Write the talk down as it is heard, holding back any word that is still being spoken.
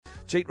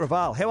Jeet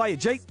Raval. How are you,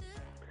 Jeet?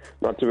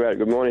 Not too bad.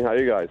 Good morning. How are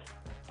you guys?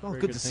 Oh,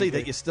 good to see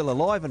that you're still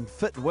alive and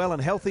fit and well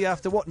and healthy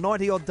after,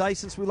 90-odd days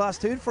since we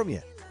last heard from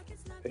you?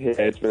 Yeah,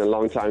 it's been a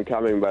long time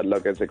coming, but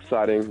look, it's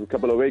exciting. A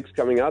couple of weeks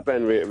coming up,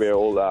 and we're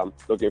all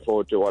looking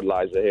forward to what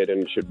lies ahead,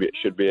 and it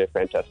should be a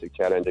fantastic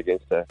challenge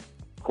against a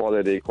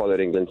quality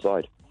England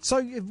side.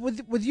 So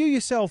with you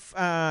yourself,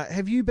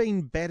 have you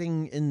been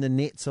batting in the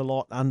nets a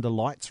lot under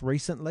lights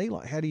recently?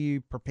 Like, how do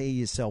you prepare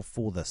yourself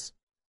for this?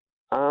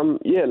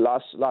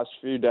 Last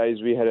few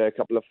days we had a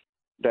couple of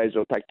days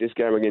of practice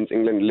game against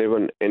England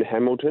 11 in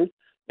Hamilton,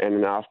 and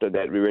then after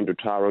that we went to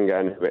Tauranga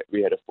and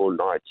we had a full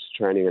night's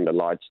training under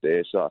lights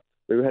there. So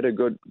we had a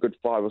good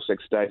 5 or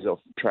 6 days of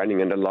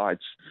training under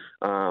lights.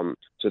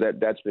 So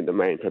that's been the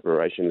main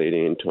preparation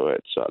leading into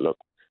it. So look,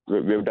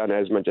 we've done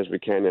as much as we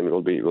can, and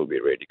we'll be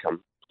ready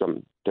come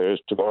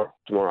Thursday,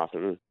 tomorrow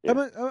afternoon.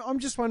 Yeah. I'm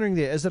just wondering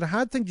is it a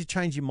hard thing to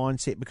change your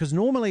mindset? Because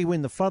normally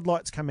when the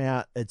floodlights come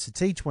out, it's a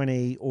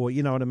T20 or,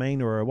 you know what I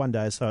mean, or a one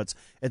day, so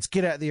it's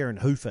get out there and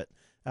hoof it.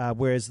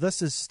 Whereas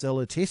this is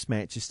still a test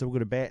match. You still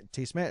got a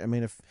test match. I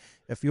mean,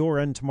 if you're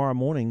in tomorrow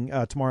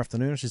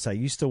afternoon, I should say,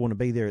 you still want to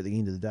be there at the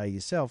end of the day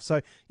yourself. So,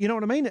 you know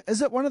what I mean?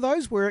 Is it one of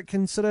those where it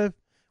can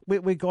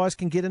where guys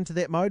can get into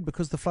that mode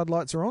because the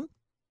floodlights are on?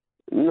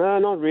 No,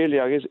 not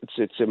really. I guess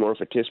it's more of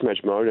a test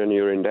match mode, and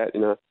you're in that,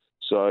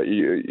 So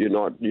you're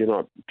not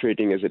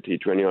treating it as a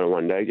T20 or a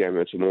one-day game.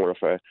 It's more of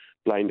a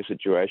playing the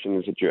situation.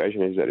 The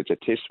situation is that it's a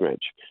test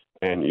match,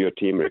 and your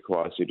team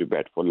requires you to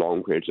bat for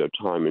long periods of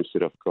time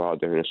instead of go out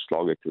there and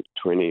slog a quick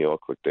 20 or a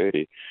quick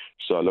 30.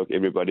 So look,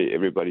 everybody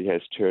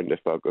has turned their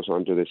focus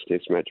onto this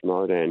test match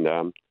mode,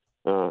 and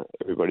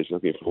everybody's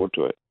looking forward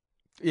to it.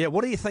 Yeah,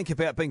 what do you think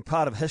about being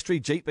part of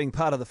history, Jeet, being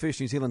part of the first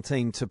New Zealand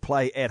team to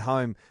play at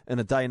home in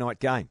a day-night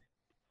game?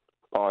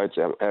 Oh, it's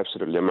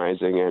absolutely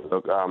amazing, and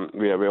look,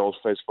 we're all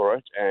faced for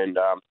it, and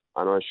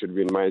I know it should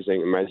be an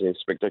amazing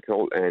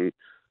spectacle, and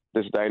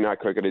this day-night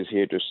cricket is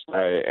here to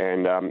stay,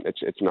 and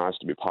it's nice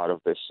to be part of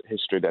this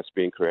history that's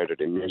being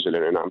created in New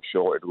Zealand, and I'm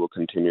sure it will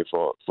continue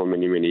for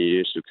many, many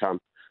years to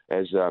come,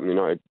 as,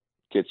 it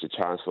gets a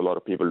chance for a lot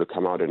of people to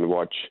come out and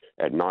watch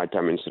at night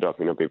time instead of,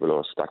 people who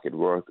are stuck at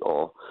work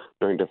or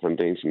doing different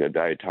things in the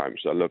daytime.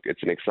 So, look,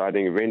 it's an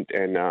exciting event,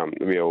 and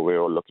we're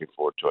all looking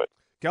forward to it.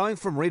 Going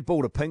from red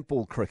ball to pink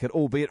ball cricket,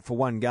 albeit for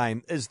one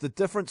game, is the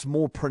difference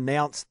more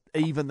pronounced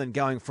even than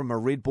going from a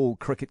red ball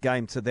cricket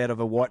game to that of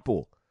a white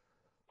ball?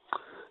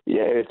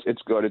 Yeah,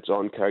 it's got its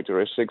own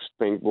characteristics.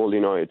 Pink ball,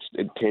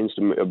 it tends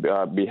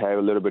to behave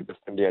a little bit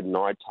differently at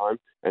night time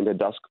and the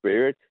dusk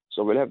period.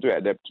 So we'll have to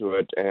adapt to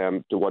it,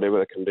 to whatever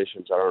the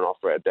conditions are on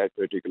offer at that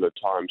particular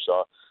time.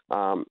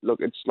 So, look,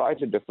 it's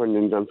slightly different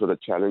in terms of the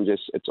challenges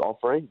it's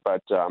offering,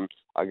 but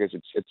I guess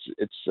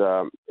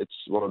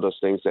it's one of those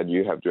things that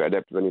you have to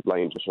adapt when you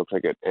play international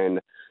cricket, and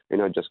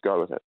just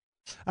go with it.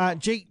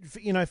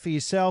 Jeet, for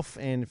yourself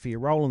and for your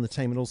role in the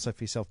team, and also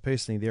for yourself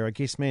personally, there, I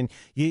guess, man,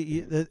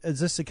 is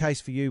this the case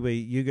for you where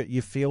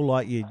you feel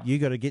like you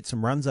got to get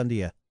some runs under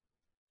you?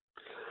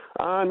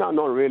 No,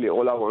 not really.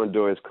 All I want to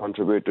do is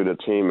contribute to the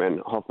team,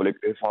 and hopefully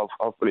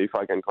if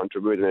I can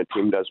contribute and the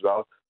team does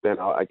well, then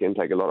I can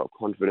take a lot of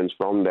confidence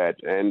from that.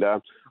 And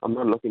I'm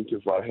not looking too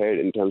far ahead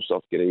in terms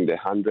of getting the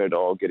 100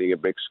 or getting a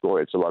big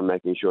score. It's about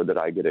making sure that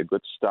I get a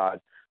good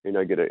start, lay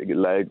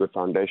a good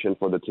foundation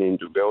for the team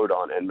to build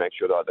on, and make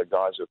sure that the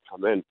guys who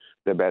come in,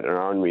 they bat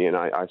around me, and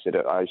I set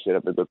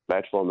up a good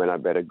platform, and I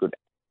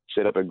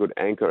set up a good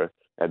anchor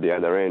at the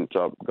other end,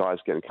 so guys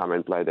can come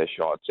and play their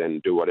shots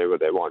and do whatever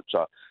they want.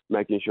 So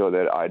making sure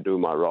that I do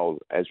my role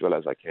as well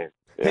as I can.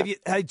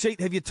 Yeah. Jeet,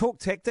 have you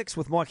talked tactics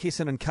with Mike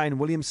Hesson and Kane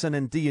Williamson,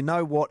 and do you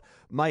know what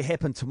may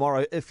happen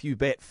tomorrow if you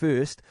bat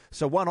first?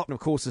 So one option, of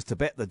course, is to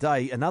bat the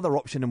day. Another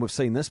option, and we've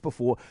seen this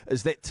before,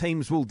 is that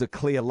teams will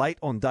declare late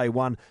on day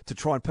one to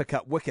try and pick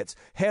up wickets.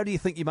 How do you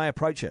think you may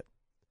approach it?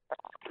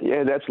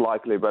 Yeah, that's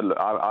likely, but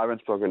I haven't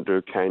spoken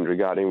to Kane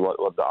regarding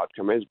what the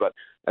outcome is. But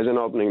as an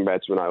opening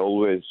batsman, I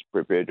always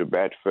prepare to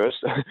bat first,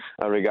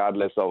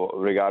 regardless.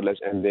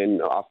 And then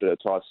after the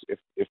toss,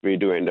 if we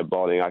do end up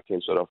bowling, I can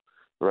sort of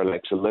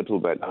relax a little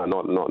bit,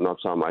 not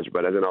so much.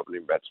 But as an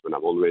opening batsman,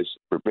 I'm always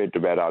prepared to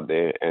bat out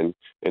there, and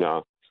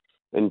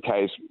in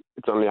case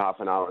it's only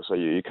half an hour, so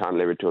you can't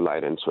leave it too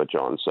late and switch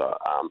on. So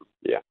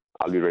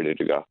I'll be ready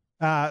to go.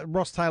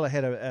 Ross Taylor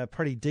had a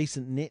pretty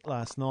decent net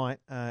last night,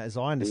 as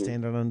I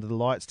understand it, under the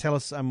lights. Tell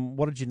us,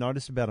 what did you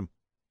notice about him?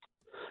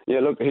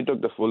 Yeah, look, he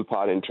took the full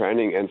part in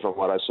training, and from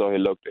what I saw, he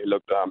looked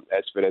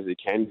as fit as he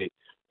can be,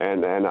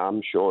 and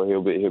I'm sure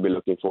he'll be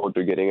looking forward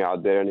to getting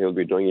out there, and he'll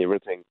be doing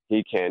everything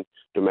he can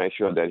to make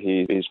sure that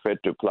he's fit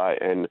to play,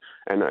 and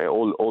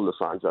all the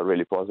signs are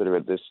really positive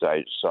at this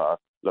stage. So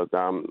look,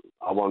 I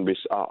will be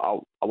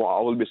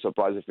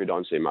surprised if we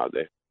don't see him out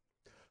there.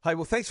 Hey,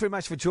 well, thanks very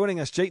much for joining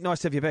us, Jeet. Nice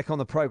to have you back on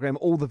the program.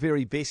 All the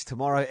very best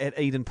tomorrow at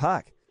Eden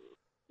Park.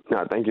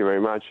 No, thank you very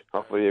much.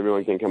 Hopefully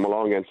everyone can come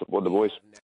along and support the boys.